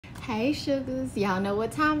Hey sugars, y'all know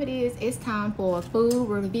what time it is. It's time for a food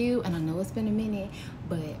review, and I know it's been a minute,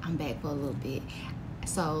 but I'm back for a little bit.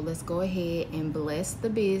 So let's go ahead and bless the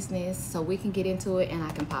business so we can get into it and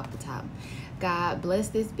I can pop the top. God, bless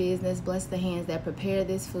this business, bless the hands that prepare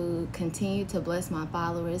this food, continue to bless my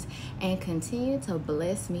followers, and continue to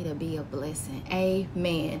bless me to be a blessing.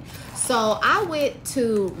 Amen. So I went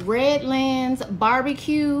to RedLands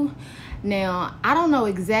BBQ. Now, I don't know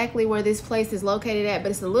exactly where this place is located at,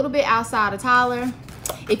 but it's a little bit outside of Tyler.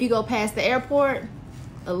 If you go past the airport,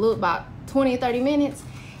 about 20 or 30 minutes.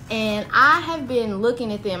 And I have been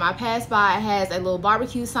looking at them. I passed by, it has a little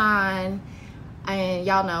barbecue sign. And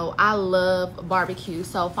y'all know I love barbecue.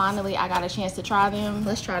 So finally I got a chance to try them.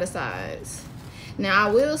 Let's try the sides. Now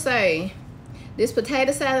I will say, this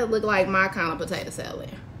potato salad look like my kind of potato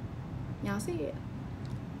salad. Y'all see it?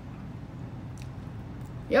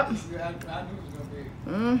 Yep.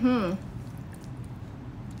 Mm-hmm.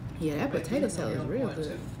 Yeah, that potato salad is real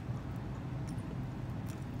good.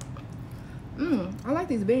 I like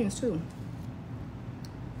these beans too.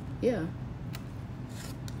 Yeah.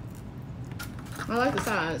 I like the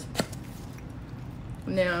size.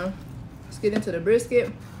 Now, let's get into the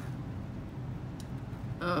brisket.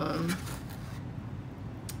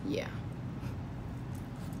 Yeah.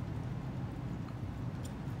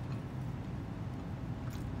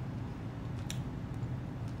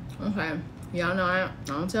 Okay, y'all know I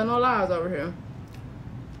don't tell no lies over here.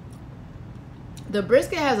 The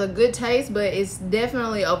brisket has a good taste, but it's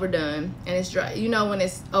definitely overdone. And it's dry. You know when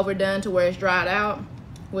it's overdone to where it's dried out?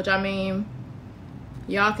 Which, I mean,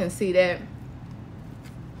 y'all can see that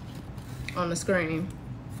on the screen.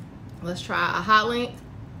 Let's try a hot link.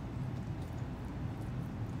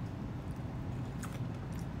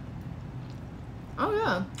 Oh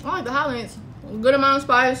yeah, I like the hot links. Good amount of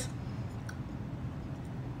spice.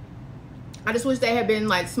 I just wish they had been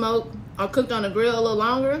like smoked or cooked on the grill a little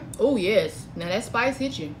longer. Oh yes, now that spice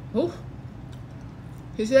hit you. Ooh.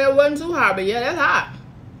 He said it wasn't too hot, but yeah, that's hot.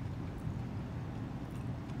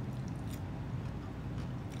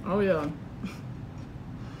 Oh yeah.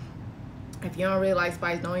 If you don't really like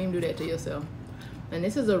spice, don't even do that to yourself. And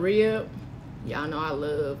this is a rib. Y'all know I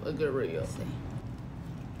love a good rib. Let's see.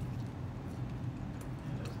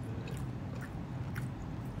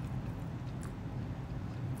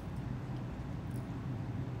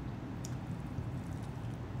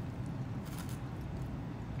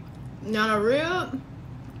 Now the rib,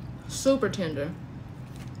 super tender.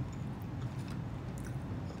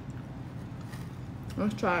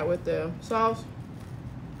 Let's try it with the sauce.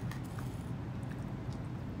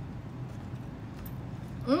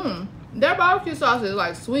 Their barbecue sauce is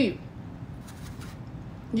like sweet.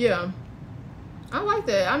 Yeah, I like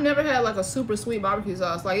that. I've never had like a super sweet barbecue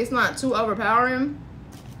sauce. Like it's not too overpowering.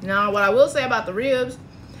 Now what I will say about the ribs,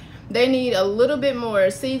 they need a little bit more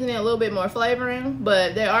seasoning, a little bit more flavoring,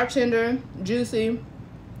 but they are tender, juicy,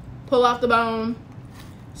 pull off the bone.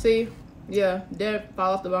 See, yeah, they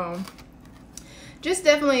fall off the bone. Just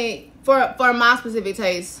definitely, for my specific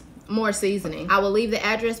taste, more seasoning. I will leave the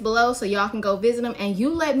address below so y'all can go visit them and you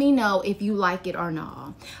let me know if you like it or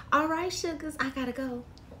not. All right, sugars, I gotta go.